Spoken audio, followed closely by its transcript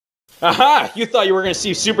Aha! You thought you were gonna see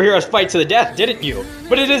superheroes fight to the death, didn't you?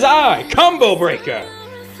 But it is I, Combo Breaker!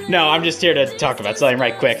 No, I'm just here to talk about something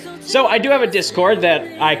right quick. So, I do have a Discord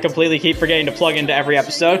that I completely keep forgetting to plug into every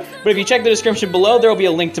episode, but if you check the description below, there will be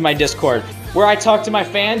a link to my Discord, where I talk to my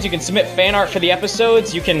fans. You can submit fan art for the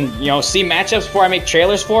episodes, you can, see matchups before I make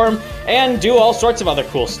trailers for them, and do all sorts of other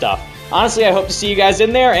cool stuff. Honestly, I hope to see you guys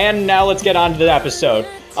in there, and now let's get on to the episode.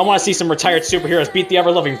 I want to see some retired superheroes beat the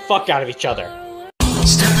ever-loving fuck out of each other.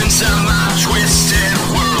 Step inside my twisted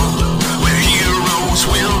world, where heroes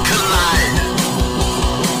will collide.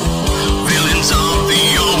 Villains are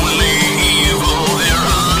the only evil, there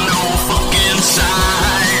are no fucking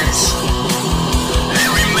sides.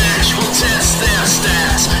 Every match will test their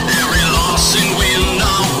stats, every loss and win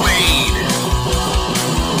are weighed.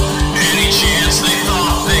 Any chance they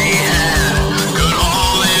thought they had could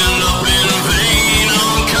all end up in vain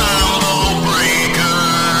on Combo Breaker.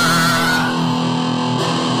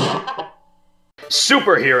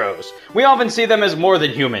 Superheroes. We often see them as more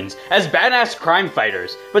than humans, as badass crime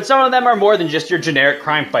fighters, but some of them are more than just your generic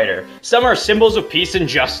crime fighter. Some are symbols of peace and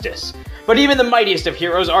justice. But even the mightiest of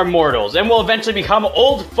heroes are mortals, and will eventually become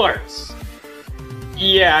old farts.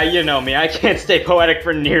 Yeah, you know me, I can't stay poetic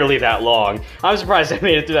for nearly that long. I'm surprised I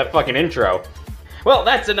made it through that fucking intro. Well,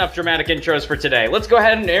 that's enough dramatic intros for today. Let's go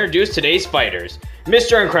ahead and introduce today's fighters.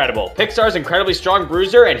 Mr. Incredible, Pixar's incredibly strong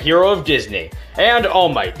bruiser and hero of Disney. And All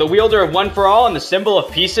Might, the wielder of One for All and the symbol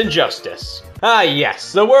of peace and justice. Ah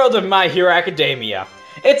yes, the world of My Hero Academia.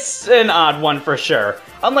 It's an odd one for sure.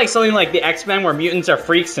 Unlike something like the X-Men where mutants are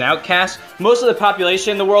freaks and outcasts, most of the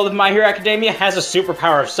population in the world of My Hero Academia has a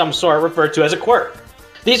superpower of some sort referred to as a quirk.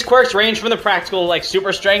 These quirks range from the practical like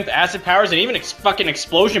super strength, acid powers, and even fucking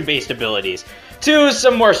explosion-based abilities, to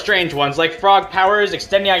some more strange ones like frog powers,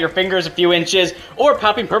 extending out your fingers a few inches, or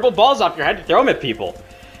popping purple balls off your head to throw them at people.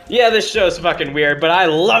 Yeah, this show's fucking weird, but I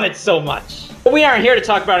love it so much. But we aren't here to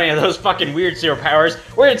talk about any of those fucking weird superpowers.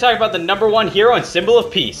 We're here to talk about the #1 hero and symbol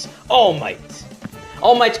of peace, All Might.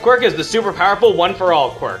 All Might's quirk is the super powerful One for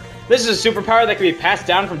All quirk. This is a superpower that can be passed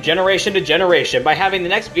down from generation to generation by having the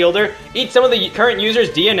next wielder eat some of the current user's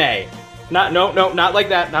DNA. Not like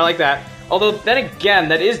that, not like that. Although, then again,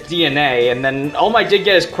 that is DNA, and then All Might did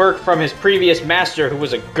get his quirk from his previous master, who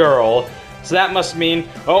was a girl. So that must mean,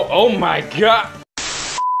 oh my god.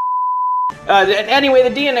 Anyway, the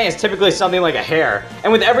DNA is typically something like a hair,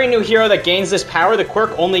 and with every new hero that gains this power, the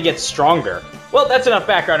quirk only gets stronger. Well, that's enough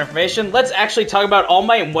background information. Let's actually talk about All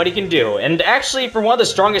Might and what he can do. And actually, for one of the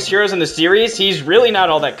strongest heroes in the series, he's really not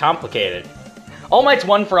all that complicated. All Might's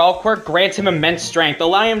One for All quirk grants him immense strength,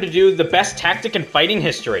 allowing him to do the best tactic in fighting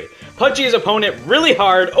history: punching his opponent really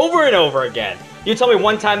hard over and over again. You tell me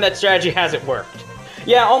one time that strategy hasn't worked.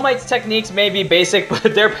 Yeah, All Might's techniques may be basic,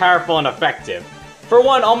 but they're powerful and effective. For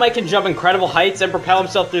one, All Might can jump incredible heights and propel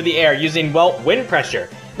himself through the air using, well, wind pressure.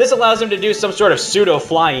 This allows him to do some sort of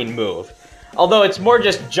pseudo-flying move. Although it's more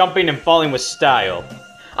just jumping and falling with style.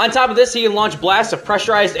 On top of this, he can launch blasts of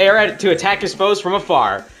pressurized air to attack his foes from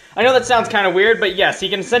afar. I know that sounds kind of weird, but yes, he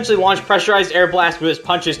can essentially launch pressurized air blasts with his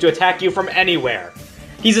punches to attack you from anywhere.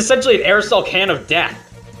 He's essentially an aerosol can of death.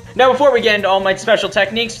 Now before we get into All Might's special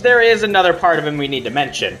techniques, there is another part of him we need to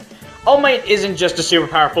mention. All Might isn't just a super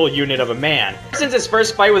powerful unit of a man. Since his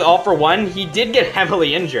first fight with All for One, he did get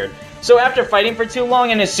heavily injured. So after fighting for too long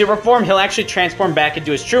in his super form, he'll actually transform back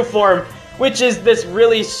into his true form, which is this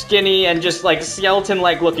really skinny and just like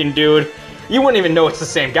skeleton-like looking dude. You wouldn't even know it's the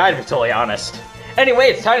same guy, to be totally honest. Anyway,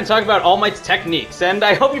 it's time to talk about All Might's techniques, and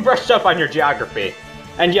I hope you brushed up on your geography.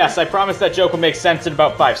 And yes, I promise that joke will make sense in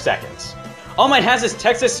about 5 seconds. All Might has his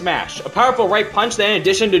Texas Smash, a powerful right punch that, in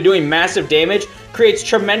addition to doing massive damage, creates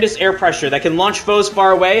tremendous air pressure that can launch foes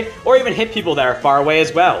far away, or even hit people that are far away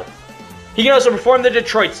as well. He can also perform the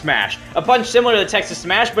Detroit Smash, a punch similar to the Texas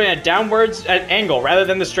Smash but in a downwards angle rather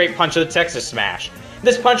than the straight punch of the Texas Smash.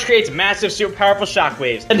 This punch creates massive super powerful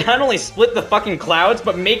shockwaves that not only split the fucking clouds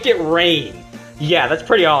but make it rain. Yeah, that's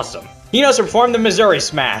pretty awesome. He can also perform the Missouri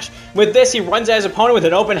Smash. With this, he runs at his opponent with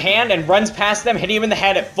an open hand and runs past them, hitting him in the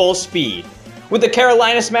head at full speed. With the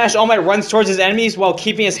Carolina Smash, All Might runs towards his enemies while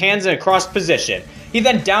keeping his hands in a crossed position. He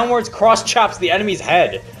then downwards cross chops the enemy's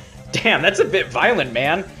head. Damn, that's a bit violent,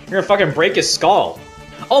 man. You're gonna fucking break his skull.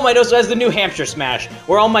 All Might also has the New Hampshire Smash,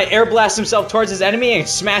 where All Might air blasts himself towards his enemy and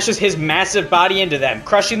smashes his massive body into them,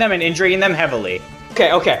 crushing them and injuring them heavily.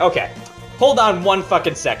 Okay. Hold on one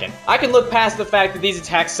fucking second. I can look past the fact that these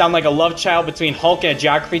attacks sound like a love child between Hulk and a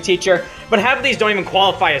geography teacher, but half of these don't even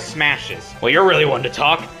qualify as smashes. Well, you're really one to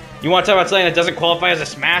talk. You want to talk about something that doesn't qualify as a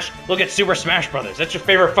smash? Look at Super Smash Brothers. That's your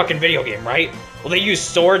favorite fucking video game, right? Well, they use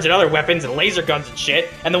swords and other weapons and laser guns and shit,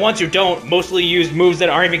 and the ones who don't mostly use moves that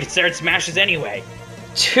aren't even considered smashes anyway.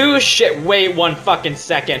 Shit, wait 1 fucking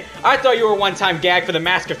second. I thought you were a one-time gag for the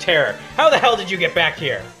Mask of Terror. How the hell did you get back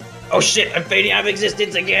here? Oh shit, I'm fading out of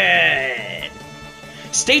existence again.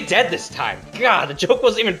 Stay dead this time. God, the joke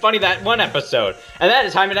wasn't even funny that one episode. And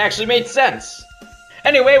that time it actually made sense.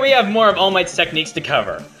 Anyway, we have more of All Might's techniques to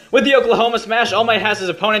cover. With the Oklahoma Smash, All Might has his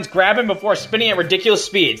opponents grab him before spinning at ridiculous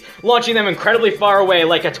speeds, launching them incredibly far away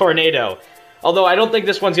like a tornado. Although I don't think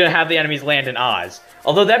this one's gonna have the enemies land in Oz.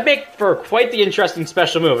 Although that'd make for quite the interesting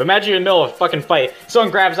special move. Imagine you're in the middle of a fucking fight,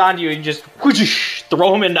 someone grabs onto you and you just whoosh,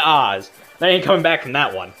 throw him into Oz. They ain't coming back from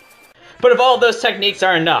that one. But if all of those techniques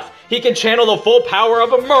are enough, he can channel the full power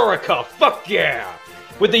of America, fuck yeah!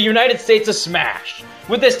 With the United States of Smash.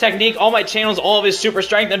 With this technique, All Might channels all of his super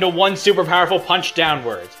strength into one super powerful punch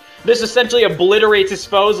downwards. This essentially obliterates his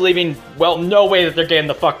foes, leaving, well, no way that they're getting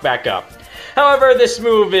the fuck back up. However, this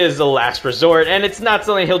move is a last resort, and it's not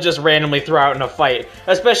something he'll just randomly throw out in a fight,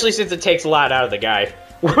 especially since it takes a lot out of the guy.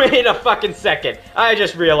 Wait a fucking second, I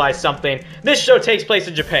just realized something. This show takes place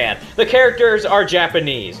in Japan. The characters are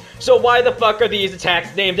Japanese. So why the fuck are these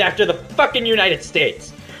attacks named after the fucking United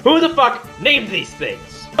States? Who the fuck named these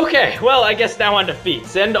things? Okay, well, I guess now on to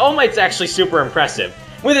feats, and All Might's actually super impressive.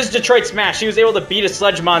 With his Detroit Smash, he was able to beat a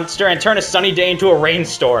sludge monster and turn a sunny day into a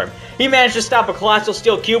rainstorm. He managed to stop a colossal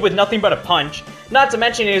steel cube with nothing but a punch. Not to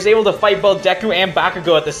mention he was able to fight both Deku and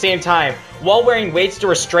Bakugo at the same time, while wearing weights to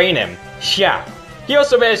restrain him. Yeah. He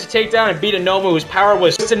also managed to take down and beat a Nomu whose power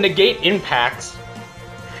was to negate impacts.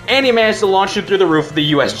 And he managed to launch him through the roof of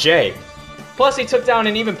the USJ. Plus he took down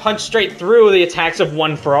and even punched straight through the attacks of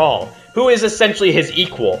One For All, who is essentially his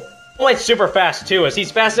equal. All Might's super fast too, as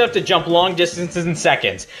he's fast enough to jump long distances in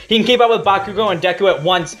seconds. He can keep up with Bakugo and Deku at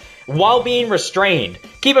once, while being restrained.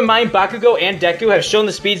 Keep in mind, Bakugo and Deku have shown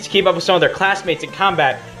the speeds to keep up with some of their classmates in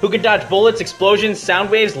combat, who can dodge bullets, explosions, sound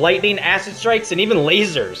waves, lightning, acid strikes, and even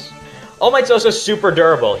lasers. All Might's also super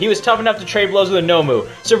durable. He was tough enough to trade blows with a Nomu,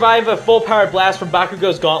 survive a full-powered blast from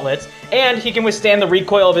Bakugo's gauntlets, and he can withstand the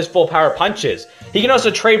recoil of his full-power punches. He can also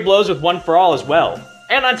trade blows with One For All as well.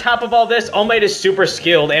 And on top of all this, All Might is super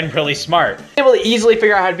skilled and really smart. He was able to easily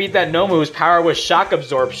figure out how to beat that Nomu whose power was shock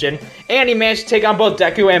absorption, and he managed to take on both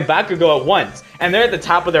Deku and Bakugo at once, and they're at the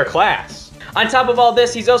top of their class. On top of all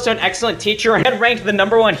this, he's also an excellent teacher and ranked the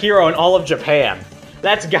 #1 hero in all of Japan.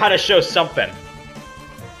 That's gotta show something.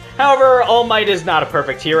 However, All Might is not a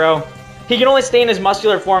perfect hero. He can only stay in his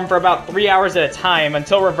muscular form for about 3 hours at a time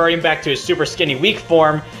until reverting back to his super skinny weak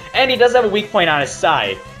form, and he does have a weak point on his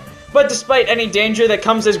side. But despite any danger that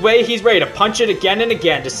comes his way, he's ready to punch it again and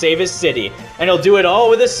again to save his city, and he'll do it all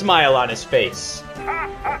with a smile on his face. Look,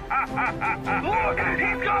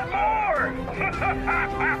 he's got more!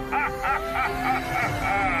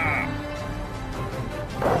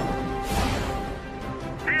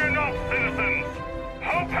 Fear not, citizens!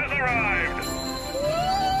 Hope has arrived!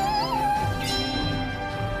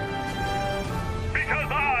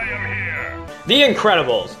 Because I am here! The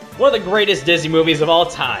Incredibles, one of the greatest Disney movies of all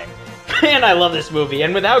time. Man, I love this movie,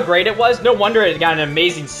 and with how great it was, no wonder it got an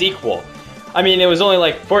amazing sequel. I mean, it was only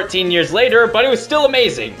like 14 years later, but it was still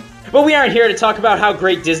amazing. But we aren't here to talk about how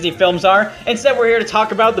great Disney films are. Instead, we're here to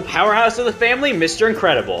talk about the powerhouse of the family, Mr.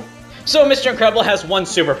 Incredible. So, Mr. Incredible has one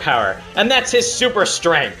superpower, and that's his super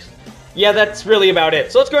strength. Yeah, that's really about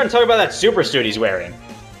it. So let's go ahead and talk about that super suit he's wearing.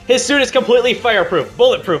 His suit is completely fireproof,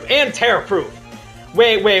 bulletproof, and tear-proof.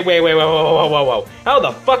 Wait, whoa. How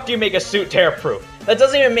the fuck do you make a suit tear-proof? That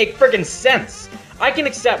doesn't even make friggin' sense. I can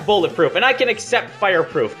accept bulletproof, and I can accept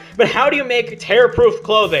fireproof, but how do you make tear-proof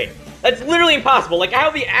clothing? That's literally impossible, like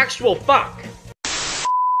how the actual fuck?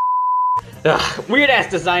 Ugh,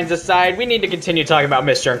 weird-ass designs aside, we need to continue talking about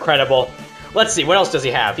Mr. Incredible. Let's see, what else does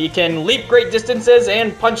he have? He can leap great distances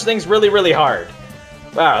and punch things really, really hard.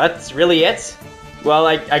 Wow, that's really it? Well,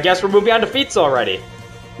 I guess we're moving on to feats already.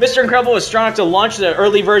 Mr. Incredible was strong enough to launch the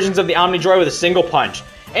early versions of the Omni Droid with a single punch.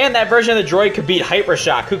 And that version of the droid could beat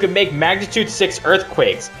Hypershock, who could make magnitude 6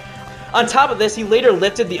 earthquakes. On top of this, he later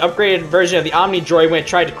lifted the upgraded version of the Omni Droid when it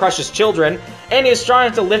tried to crush his children, and he is strong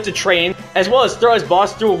enough to lift a train, as well as throw his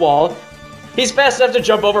boss through a wall. He's fast enough to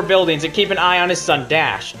jump over buildings and keep an eye on his son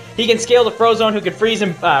Dash. He can scale the Frozone, who can freeze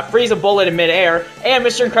a bullet in midair, and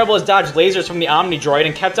Mr. Incredible has dodged lasers from the Omni Droid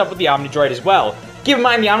and kept up with the Omni Droid as well. Keep in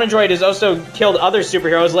mind, the Omni Droid has also killed other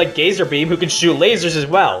superheroes like Gazer Beam, who can shoot lasers as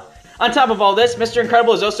well. On top of all this, Mr.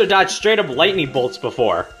 Incredible has also dodged straight-up lightning bolts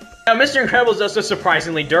before. Now, Mr. Incredible is also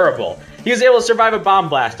surprisingly durable. He was able to survive a bomb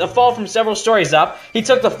blast, a fall from several stories up, he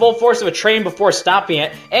took the full force of a train before stopping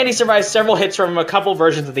it, and he survived several hits from a couple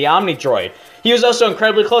versions of the Omni Droid. He was also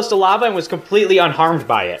incredibly close to lava and was completely unharmed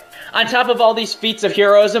by it. On top of all these feats of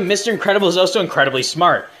heroism, Mr. Incredible is also incredibly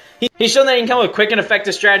smart. He's shown that he can come up with quick and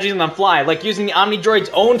effective strategies on the fly, like using the Omnidroid's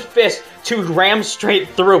own fist to ram straight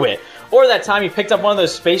through it. Or that time he picked up one of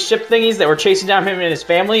those spaceship thingies that were chasing down him and his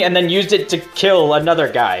family and then used it to kill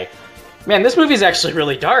another guy. Man, this movie's actually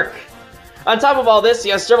really dark. On top of all this, he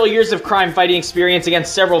has several years of crime fighting experience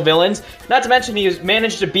against several villains, not to mention he has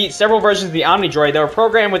managed to beat several versions of the Omnidroid that were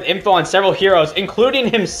programmed with info on several heroes, including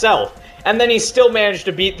himself, and then he still managed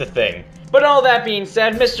to beat the thing. But all that being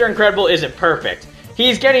said, Mr. Incredible isn't perfect.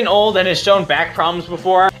 He's getting old and has shown back problems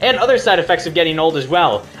before, and other side effects of getting old as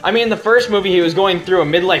well. I mean, in the first movie he was going through a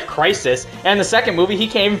midlife crisis, and in the second movie he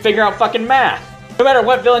can't even figure out fucking math. No matter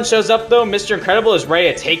what villain shows up though, Mr. Incredible is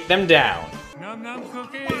ready to take them down. Num num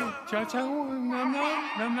cookie, cha cha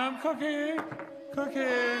num num cookie, cookie.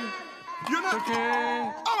 You're not. Cookie.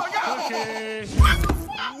 Oh my God. Cookie.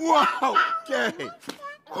 Wow. Okay.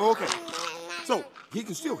 Okay. So he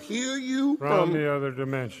can still hear you From the other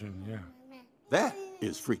dimension, yeah. That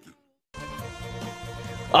is freaky.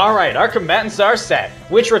 Alright, our combatants are set.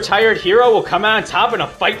 Which retired hero will come out on top in a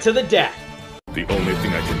fight to the death? The only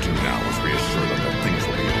thing I can do now is reassure them that things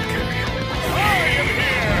will be okay. I am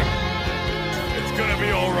here! It's gonna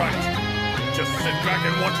be alright. Just sit back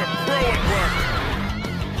and watch a pro at work.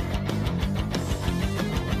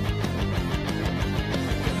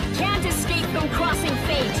 Can't escape from crossing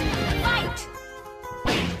fate. Fight!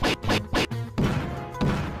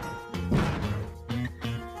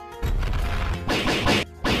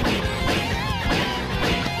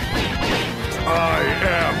 I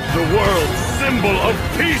am the world's symbol of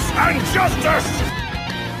peace and justice!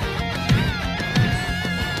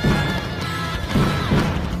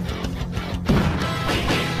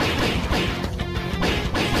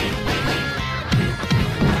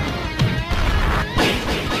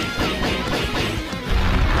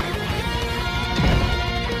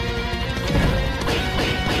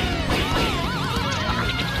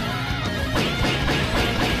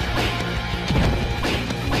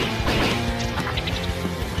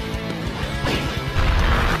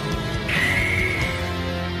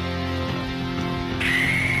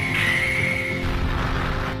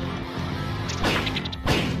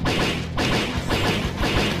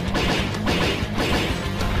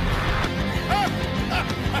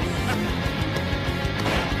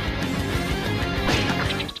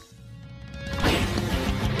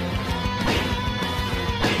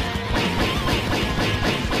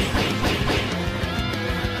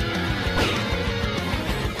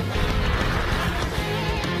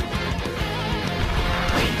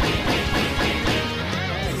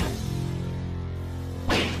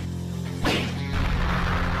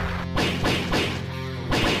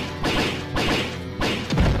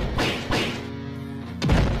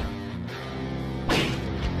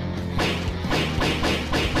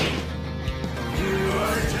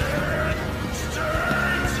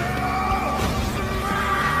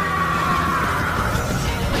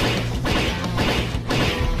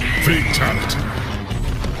 Fatality.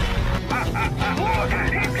 Look!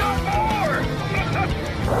 He's got more!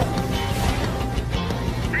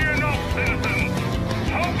 Fear not, citizens!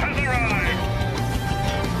 Hope has arrived!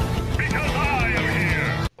 Because I am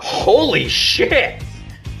here! Holy shit!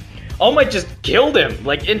 All Might just killed him,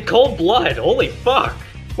 like in cold blood, holy fuck.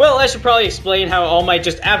 Well, I should probably explain how All Might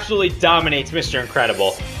just absolutely dominates Mr.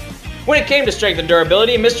 Incredible. When it came to strength and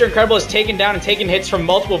durability, Mr. Incredible has taken down and taken hits from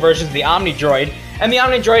multiple versions of the Omnidroid, and the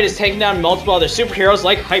Omnidroid has taken down multiple other superheroes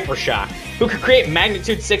like Hypershock, who could create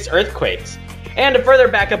magnitude 6 earthquakes. And to further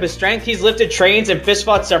back up his strength, he's lifted trains and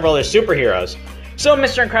fist-fought several other superheroes. So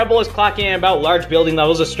Mr. Incredible is clocking in about large building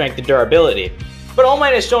levels of strength and durability. But All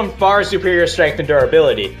Might has shown far superior strength and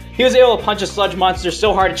durability. He was able to punch a sludge monster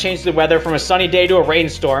so hard to change the weather from a sunny day to a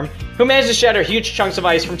rainstorm, who managed to shatter huge chunks of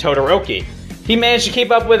ice from Todoroki. He managed to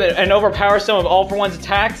keep up with and overpower some of All For One's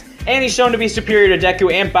attacks, and he's shown to be superior to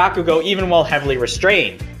Deku and Bakugo even while heavily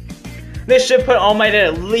restrained. This should put All Might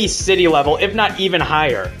at least city level, if not even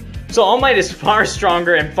higher. So All Might is far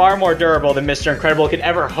stronger and far more durable than Mr. Incredible could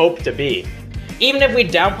ever hope to be. Even if we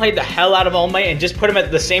downplayed the hell out of All Might and just put him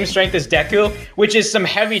at the same strength as Deku, which is some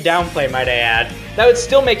heavy downplay might I add, that would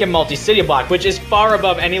still make him multi-city block, which is far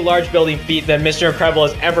above any large building feat that Mr. Incredible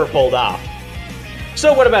has ever pulled off.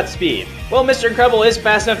 So what about speed? Well, Mr. Incredible is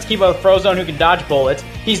fast enough to keep up with Frozone who can dodge bullets,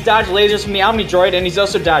 he's dodged lasers from the Omnidroid, and he's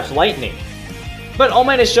also dodged lightning. But All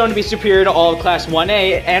Might is shown to be superior to all of Class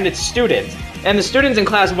 1A and its students. And the students in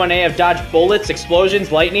Class 1A have dodged bullets,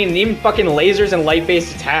 explosions, lightning, and even fucking lasers and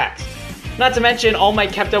light-based attacks. Not to mention, All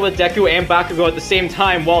Might kept up with Deku and Bakugo at the same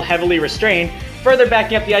time while heavily restrained, further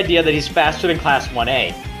backing up the idea that he's faster than Class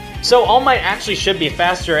 1A. So All Might actually should be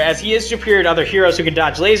faster, as he is superior to other heroes who can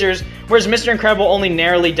dodge lasers, whereas Mr. Incredible only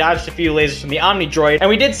narrowly dodged a few lasers from the Omni Droid, and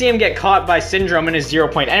we did see him get caught by Syndrome and his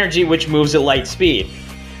 0-point energy, which moves at light speed.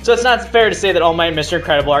 So it's not fair to say that All Might and Mr.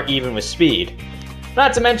 Incredible are even with speed.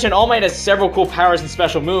 Not to mention, All Might has several cool powers and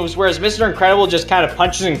special moves, whereas Mr. Incredible just kind of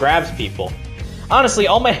punches and grabs people. Honestly,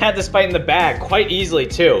 All Might had this fight in the bag quite easily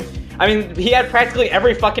too. I mean, he had practically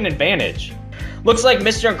every fucking advantage. Looks like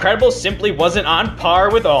Mr. Incredible simply wasn't on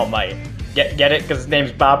par with All Might. Get it? Because his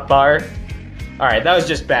name's Bob Barr? Alright, that was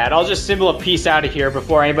just bad. I'll just symbol a peace out of here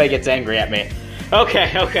before anybody gets angry at me.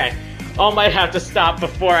 Okay. All Might have to stop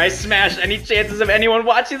before I smash any chances of anyone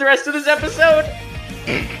watching the rest of this episode.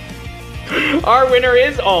 Our winner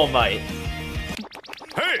is All Might.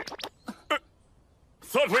 Hey!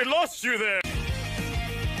 Thought we lost you there!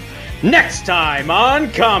 Next time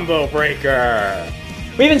on Combo Breaker.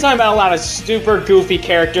 We've been talking about a lot of super goofy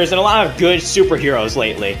characters and a lot of good superheroes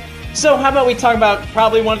lately. So how about we talk about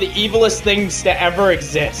probably one of the evilest things to ever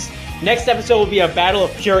exist. Next episode will be a battle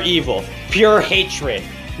of pure evil, pure hatred.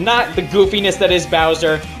 Not the goofiness that is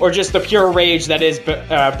Bowser, or just the pure rage that is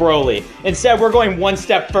Broly. Instead, we're going one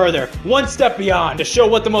step further, one step beyond, to show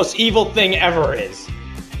what the most evil thing ever is.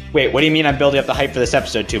 Wait, what do you mean I'm building up the hype for this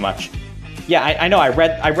episode too much? Yeah, I know, I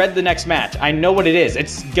read the next match. I know what it is.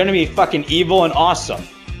 It's gonna be fucking evil and awesome.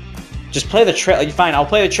 Just play the trailer. Fine, I'll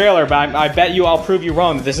play the trailer, but I bet you I'll prove you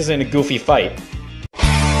wrong that this isn't a goofy fight.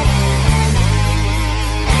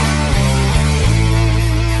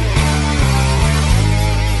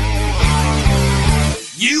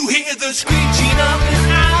 You hear the screeching of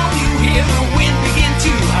an owl, you hear the wind begin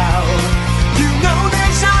to howl. You know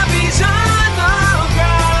there's zombies on the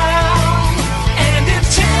ground, and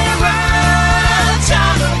it's terror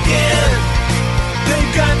time again.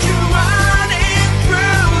 They've got you running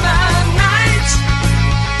through the night.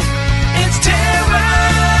 It's terror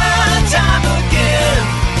time again,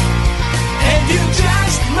 and you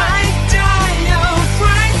just might die of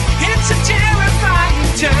fright. It's a terrifying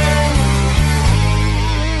time.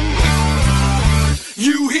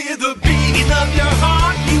 You hear the beating of your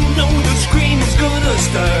heart, you know the scream is gonna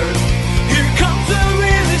start. Here comes the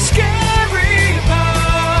really scary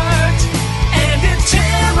part, and it's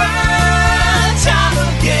terror time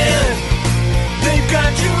again. They've got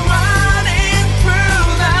you running through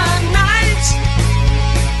the night.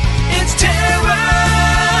 It's terror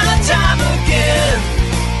time again,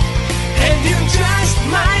 and you just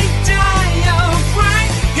might die of fright.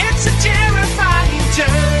 It's a terrifying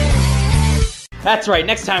time. That's right,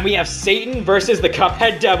 next time we have Satan versus the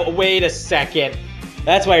Cuphead Devil. Wait a second.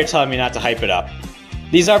 That's why you're telling me not to hype it up.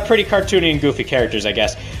 These are pretty cartoony and goofy characters, I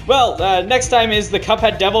guess. Well, next time is the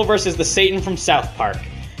Cuphead Devil versus the Satan from South Park.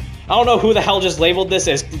 I don't know who the hell just labeled this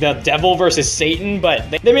as the Devil versus Satan, but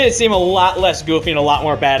they made it seem a lot less goofy and a lot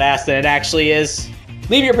more badass than it actually is.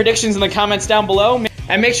 Leave your predictions in the comments down below,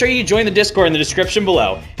 and make sure you join the Discord in the description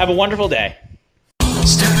below. Have a wonderful day.